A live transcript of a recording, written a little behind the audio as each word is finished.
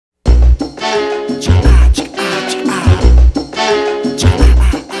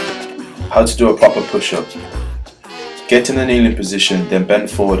How to do a proper push-up. Get in the kneeling position, then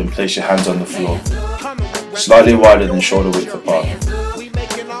bend forward and place your hands on the floor, slightly wider than shoulder width apart.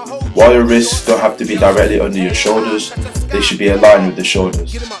 While your wrists don't have to be directly under your shoulders, they should be aligned with the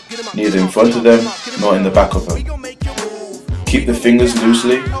shoulders, neither in front of them nor in the back of them. Keep the fingers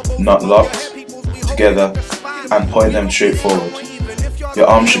loosely, not locked, together, and point them straight forward. Your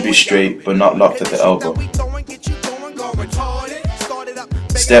arms should be straight but not locked at the elbow.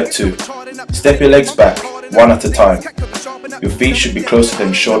 Step 2. Step your legs back, one at a time. Your feet should be close to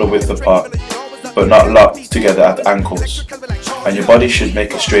them shoulder width apart, but not locked together at the ankles, and your body should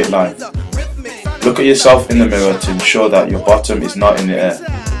make a straight line. Look at yourself in the mirror to ensure that your bottom is not in the air,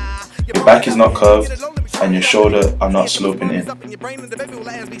 your back is not curved, and your shoulders are not sloping in.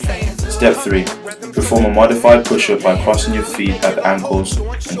 Step 3. Perform a modified push-up by crossing your feet at the ankles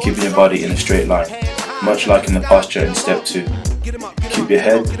and keeping your body in a straight line, much like in the posture in Step 2. Keep your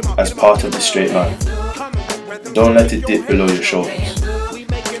head as part of the straight line. Don't let it dip below your shoulders.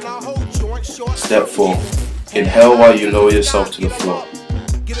 Step 4. Inhale while you lower yourself to the floor.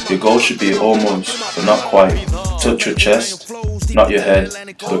 Your goal should be almost, but not quite, touch your chest, not your head,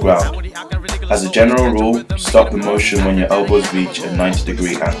 to the ground. As a general rule, stop the motion when your elbows reach a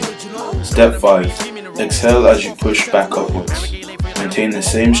 90-degree angle. Step 5. Exhale as you push back upwards. Maintain the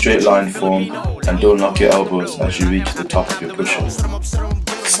same straight line form and don't lock your elbows as you reach the top of your push-up.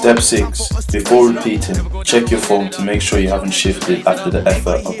 Step 6. Before repeating, check your form to make sure you haven't shifted after the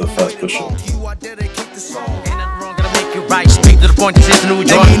effort of the first push-up. Right, straight to the point, this is new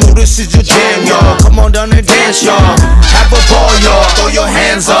joint. You know this is your jam, y'all. Come on down and dance, y'all. Have a ball, y'all. Throw your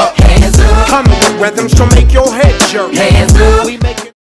hands up. Coming with rhythms to make your head jerk. Hands up.